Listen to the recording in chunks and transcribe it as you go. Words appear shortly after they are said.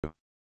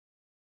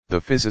the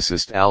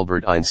physicist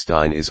Albert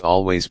Einstein is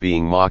always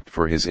being mocked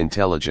for his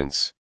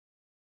intelligence.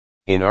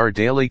 In our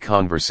daily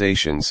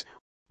conversations,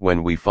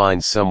 when we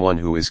find someone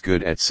who is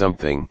good at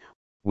something,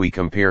 we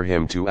compare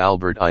him to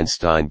Albert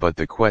Einstein, but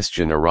the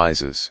question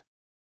arises: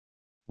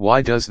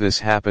 why does this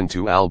happen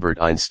to Albert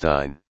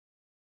Einstein?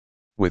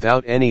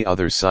 Without any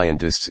other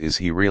scientists, is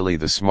he really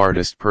the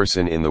smartest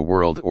person in the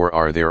world, or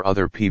are there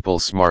other people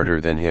smarter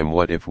than him?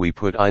 What if we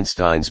put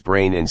Einstein's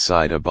brain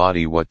inside a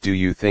body? What do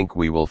you think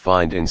we will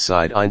find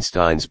inside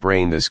Einstein's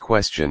brain? This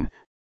question,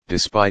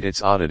 despite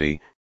its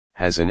oddity,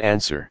 has an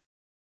answer.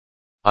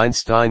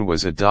 Einstein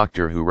was a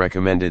doctor who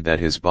recommended that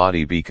his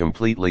body be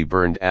completely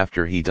burned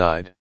after he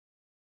died.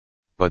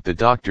 But the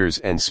doctors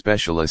and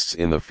specialists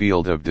in the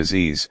field of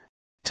disease,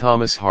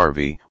 Thomas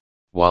Harvey,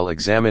 while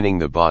examining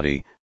the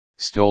body,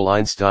 stole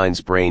Einstein's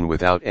brain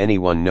without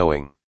anyone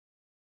knowing.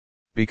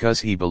 Because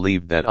he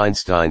believed that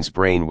Einstein's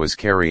brain was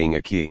carrying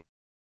a key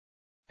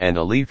and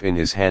a leaf in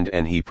his hand,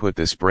 and he put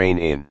this brain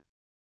in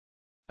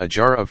a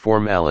jar of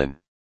formalin,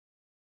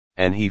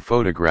 and he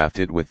photographed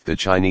it with the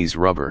Chinese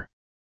rubber,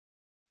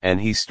 and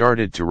he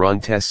started to run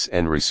tests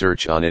and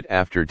research on it.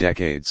 After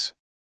decades,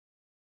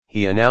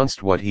 he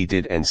announced what he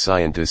did, and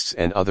scientists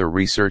and other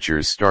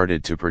researchers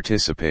started to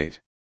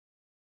participate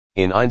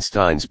in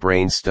Einstein's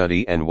brain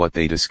study, and what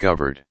they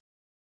discovered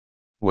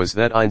was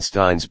that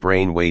Einstein's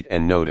brain weighed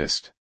and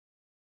noticed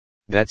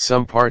that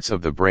some parts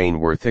of the brain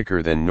were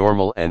thicker than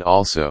normal, and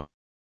also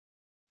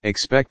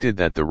expected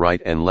that the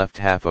right and left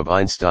half of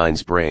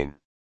Einstein's brain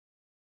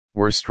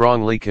were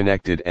strongly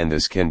connected, and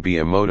this can be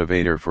a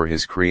motivator for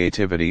his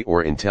creativity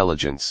or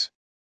intelligence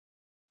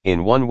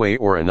in one way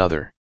or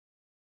another.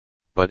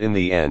 But in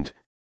the end,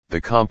 the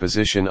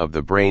composition of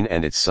the brain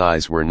and its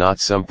size were not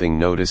something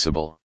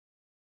noticeable.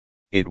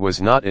 It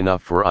was not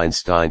enough for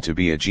Einstein to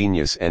be a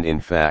genius, and in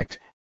fact,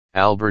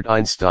 Albert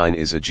Einstein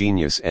is a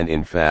genius, and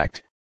in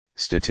fact,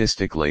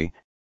 statistically,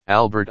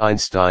 Albert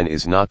Einstein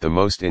is not the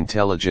most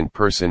intelligent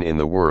person in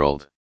the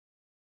world.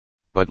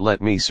 But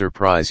let me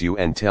surprise you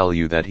and tell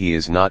you that he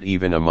is not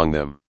even among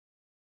them.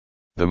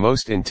 The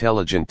most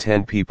intelligent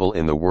 10 people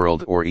in the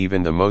world, or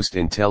even the most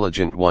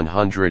intelligent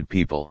 100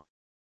 people,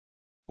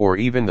 or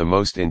even the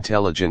most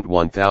intelligent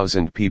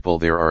 1,000 people,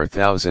 there are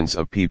thousands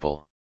of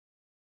people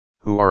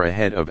who are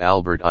ahead of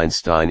Albert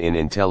Einstein in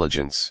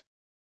intelligence.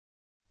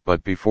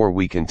 But before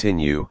we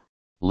continue,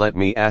 let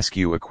me ask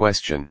you a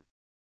question.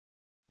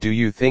 Do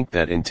you think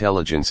that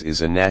intelligence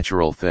is a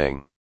natural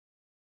thing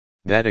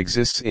that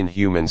exists in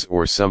humans,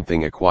 or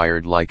something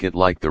acquired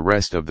like the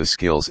rest of the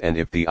skills? And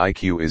if the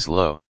IQ is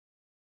low,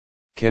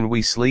 can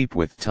we sleep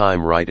with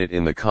time? Write it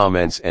in the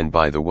comments, and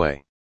by the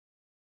way,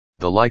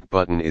 the like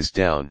button is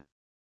down,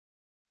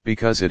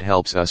 because it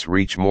helps us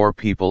reach more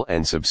people,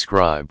 and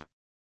subscribe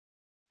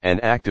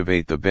and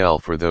activate the bell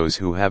for those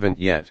who haven't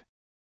yet.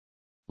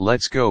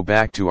 Let's go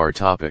back to our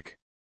topic.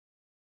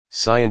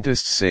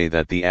 Scientists say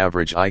that the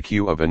average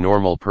IQ of a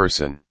normal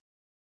person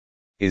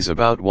is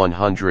about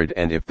 100,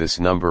 and if this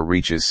number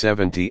reaches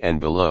 70 and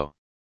below,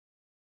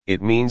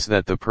 it means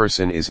that the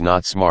person is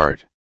not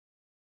smart.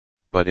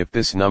 But if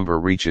this number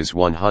reaches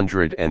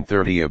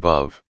 130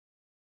 above,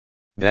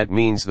 that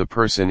means the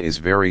person is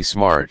very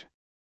smart.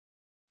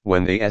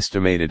 When they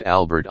estimated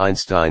Albert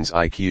Einstein's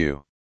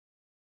IQ,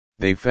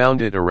 they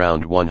found it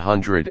around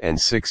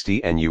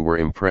 160, and you were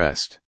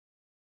impressed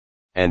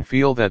and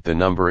feel that the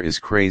number is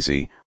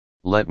crazy.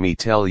 Let me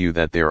tell you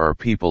that there are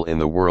people in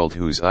the world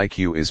whose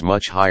IQ is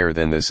much higher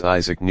than this.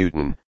 Isaac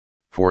Newton,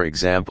 for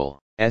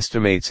example,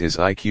 estimates his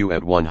IQ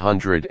at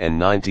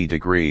 190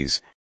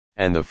 degrees,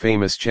 and the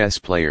famous chess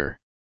player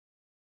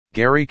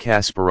Garry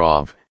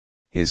Kasparov,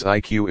 his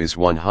IQ is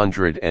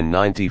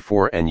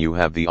 194, and you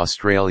have the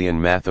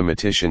Australian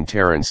mathematician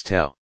Terence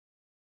Tao,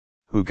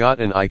 who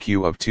got an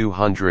IQ of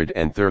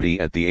 230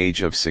 at the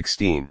age of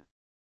 16.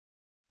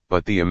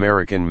 But the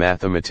American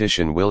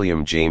mathematician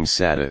William James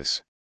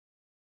Sadis,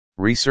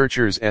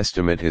 researchers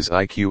estimate his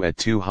IQ at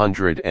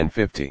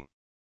 250.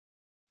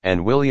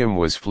 And William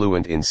was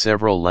fluent in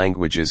several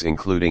languages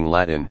including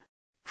Latin,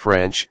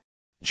 French,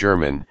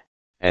 German,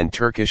 and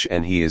Turkish,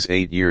 and he is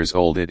 8 years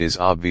old. It is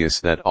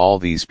obvious that all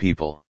these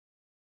people,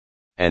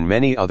 and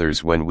many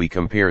others, when we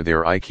compare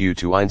their IQ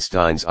to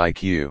Einstein's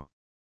IQ,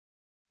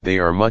 they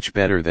are much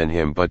better than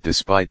him. But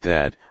despite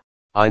that,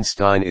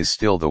 Einstein is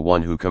still the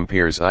one who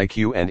compares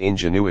IQ and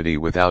ingenuity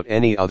without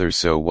any other.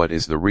 So what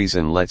is the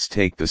reason? Let's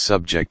take the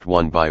subject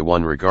one by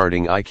one.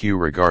 Regarding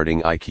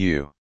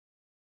IQ,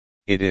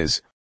 it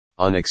is,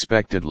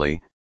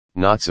 unexpectedly,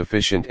 not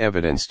sufficient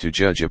evidence to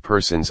judge a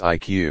person's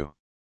IQ.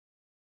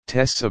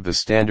 Tests of the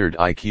standard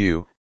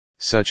IQ,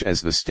 such as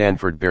the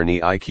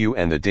Stanford-Bernie IQ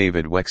and the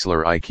David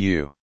Wechsler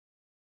IQ,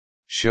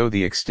 show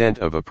the extent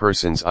of a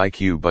person's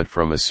IQ, but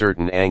from a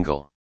certain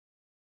angle,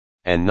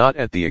 and not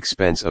at the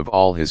expense of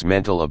all his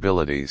mental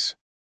abilities.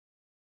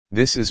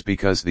 This is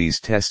because these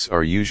tests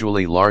are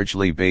usually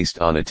largely based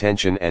on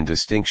attention and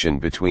distinction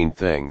between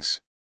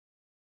things,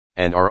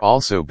 and are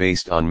also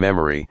based on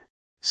memory,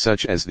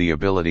 such as the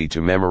ability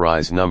to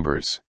memorize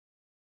numbers,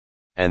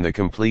 and the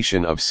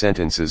completion of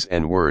sentences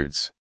and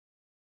words.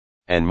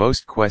 And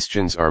most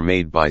questions are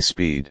made by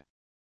speed,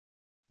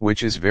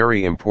 which is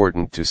very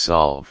important to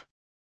solve.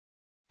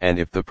 And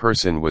if the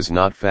person was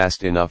not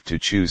fast enough to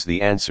choose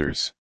the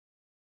answers,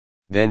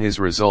 then his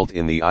result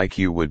in the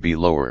IQ would be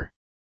lower.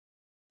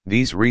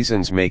 These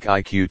reasons make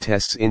IQ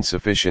tests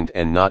insufficient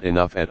and not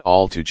enough at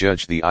all to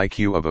judge the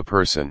IQ of a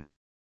person.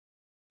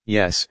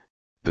 Yes,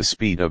 the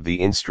speed of the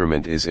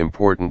instrument is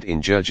important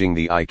in judging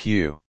the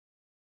IQ.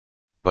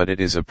 But it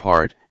is a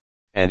part,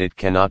 and it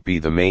cannot be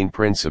the main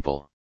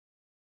principle.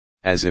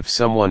 As if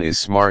someone is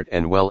smart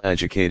and well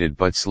educated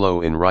but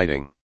slow in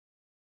writing,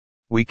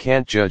 we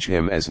can't judge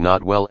him as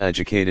not well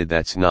educated.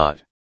 That's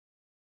not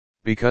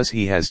because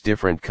he has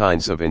different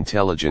kinds of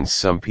intelligence.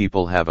 Some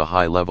people have a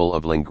high level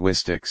of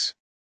linguistics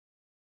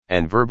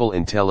and verbal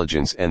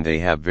intelligence, and they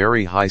have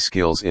very high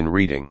skills in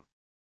reading,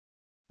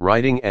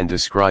 writing and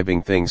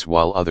describing things,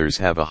 while others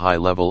have a high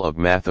level of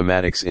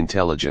mathematics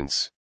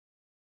intelligence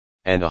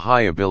and a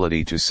high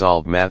ability to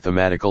solve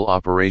mathematical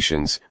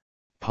operations,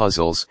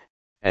 puzzles,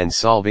 and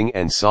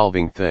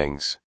solving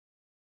things.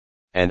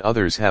 And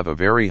others have a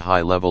very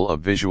high level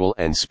of visual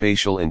and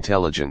spatial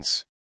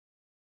intelligence,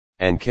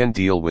 and can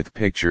deal with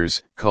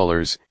pictures,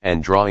 colors,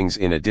 and drawings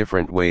in a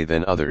different way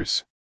than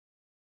others.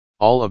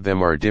 All of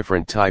them are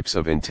different types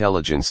of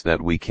intelligence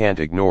that we can't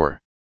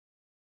ignore.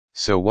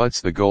 So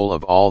what's the goal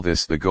of all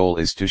this? The goal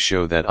is to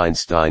show that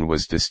Einstein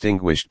was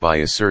distinguished by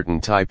a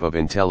certain type of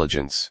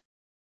intelligence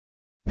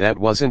that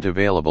wasn't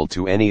available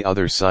to any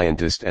other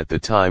scientist at the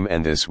time,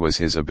 and this was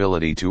his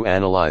ability to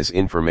analyze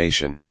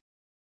information,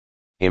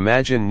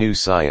 imagine new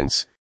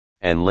science,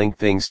 and link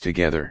things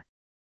together.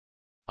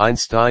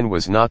 Einstein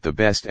was not the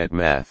best at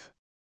math,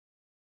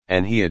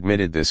 and he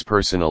admitted this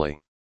personally.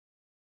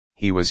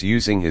 He was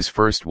using his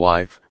first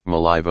wife,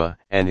 Maliva,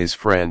 and his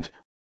friend,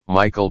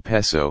 Michael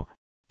Pesso,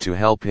 to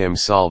help him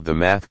solve the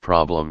math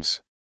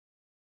problems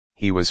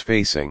he was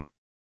facing.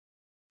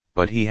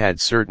 But he had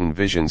certain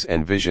visions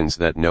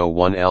that no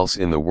one else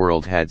in the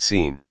world had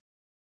seen.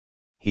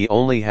 He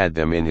only had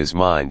them in his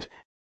mind,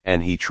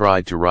 and he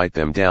tried to write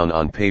them down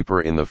on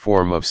paper in the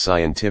form of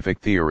scientific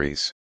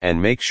theories,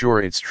 and make sure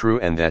it's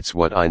true. And that's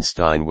what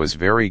Einstein was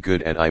very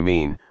good at. I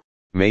mean,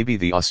 maybe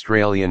the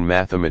Australian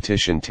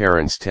mathematician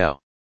Terence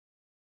Tao,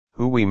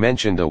 who we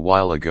mentioned a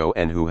while ago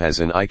and who has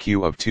an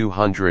IQ of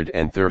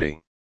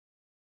 230,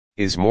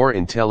 is more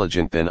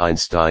intelligent than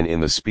Einstein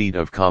in the speed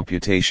of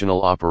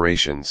computational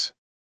operations.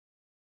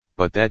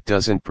 But that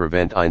doesn't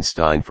prevent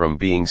Einstein from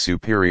being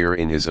superior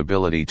in his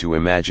ability to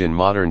imagine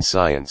modern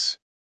science.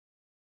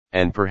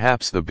 And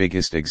perhaps the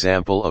biggest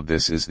example of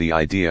this is the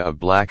idea of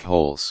black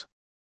holes.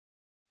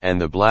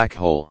 And the black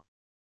hole.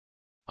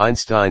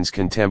 Einstein's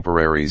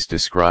contemporaries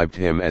described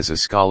him as a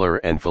scholar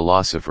and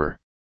philosopher.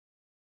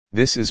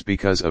 This is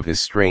because of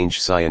his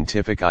strange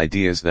scientific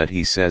ideas that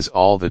he says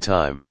all the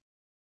time.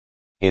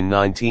 In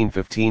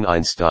 1915,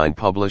 Einstein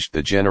published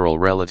the general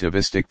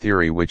relativistic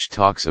theory, which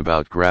talks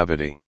about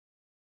gravity.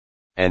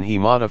 And he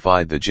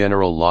modified the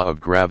general law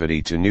of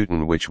gravity to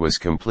Newton, which was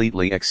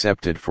completely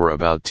accepted for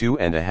about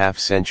 2.5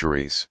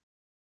 centuries.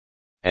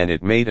 And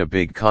it made a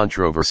big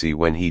controversy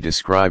when he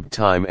described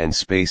time and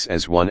space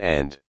as one,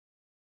 and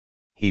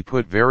he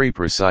put very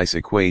precise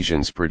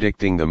equations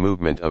predicting the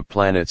movement of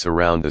planets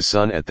around the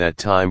sun. At that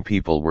time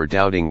people were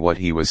doubting what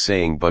he was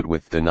saying, but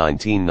with the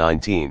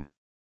 1919,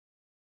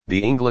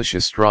 the English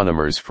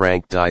astronomers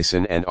Frank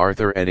Dyson and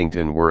Arthur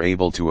Eddington were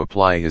able to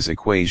apply his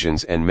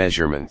equations and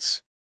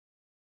measurements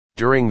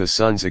during the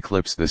sun's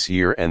eclipse this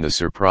year, and the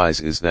surprise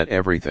is that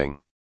everything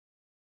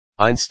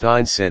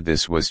Einstein said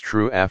this was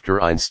true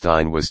after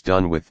Einstein was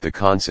done with the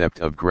concept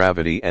of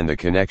gravity and the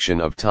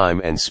connection of time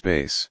and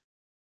space.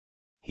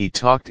 He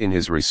talked in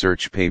his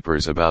research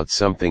papers about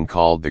something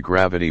called the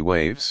gravity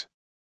waves.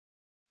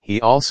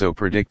 He also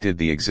predicted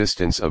the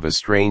existence of a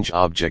strange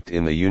object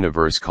in the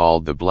universe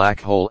called the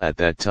black hole. At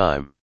that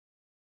time,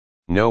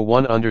 no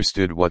one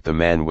understood what the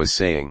man was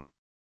saying,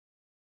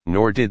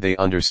 nor did they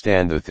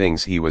understand the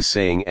things he was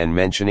saying and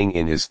mentioning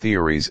in his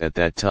theories at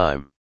that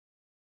time.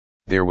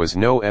 There was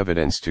no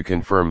evidence to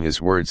confirm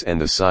his words, and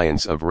the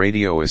science of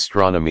radio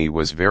astronomy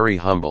was very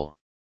humble.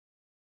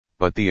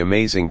 But the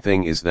amazing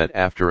thing is that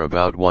after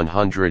about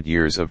 100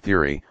 years of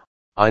theory,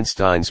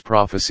 Einstein's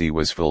prophecy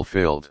was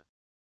fulfilled.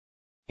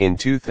 In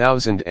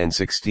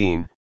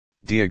 2016,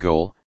 De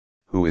Gaulle,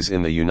 who is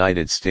in the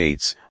United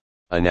States,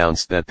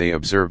 announced that they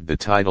observed the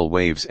tidal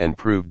waves and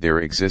proved their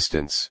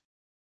existence.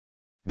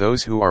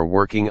 Those who are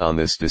working on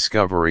this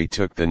discovery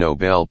took the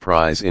Nobel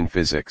Prize in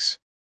Physics.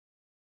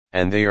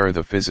 And they are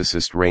the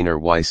physicist Rainer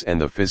Weiss and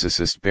the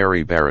physicist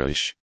Barry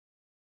Barish.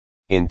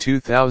 In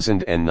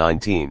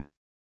 2019,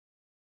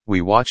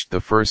 we watched the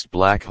first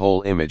black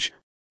hole image,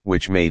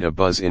 which made a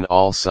buzz in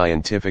all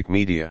scientific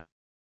media.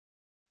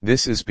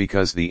 This is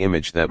because the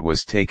image that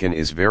was taken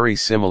is very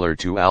similar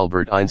to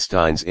Albert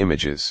Einstein's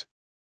images.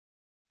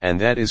 And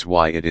that is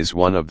why it is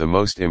one of the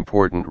most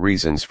important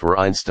reasons for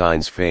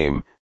Einstein's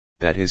fame,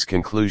 that his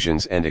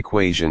conclusions and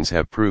equations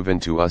have proven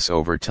to us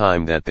over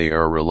time that they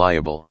are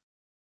reliable.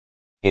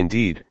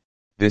 Indeed,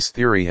 this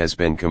theory has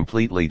been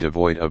completely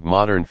devoid of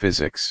modern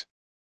physics.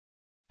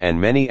 and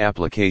many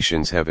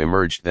applications have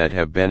emerged that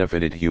have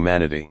benefited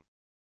humanity,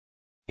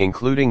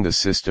 including the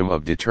system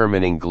of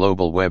determining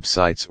global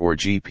websites or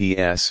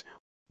GPS,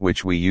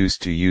 which we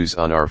used to use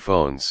on our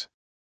phones,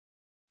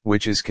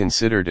 which is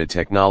considered a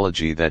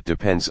technology that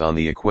depends on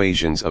the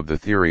equations of the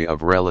theory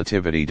of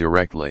relativity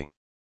directly.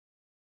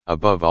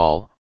 Above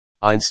all,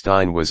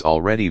 Einstein was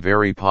already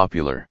very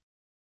popular,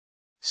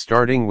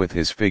 starting with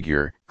his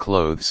figure,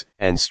 clothes,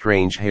 and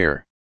strange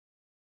hair,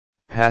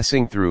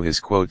 passing through his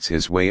quotes,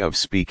 his way of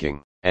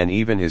speaking, and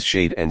even his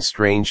shade and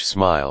strange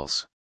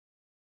smiles.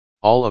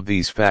 All of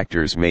these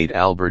factors made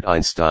Albert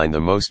Einstein the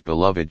most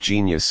beloved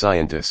genius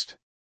scientist,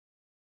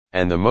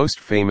 and the most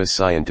famous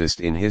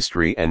scientist in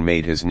history, and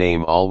made his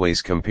name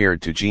always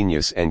compared to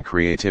genius and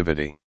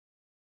creativity.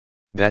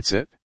 That's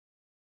it.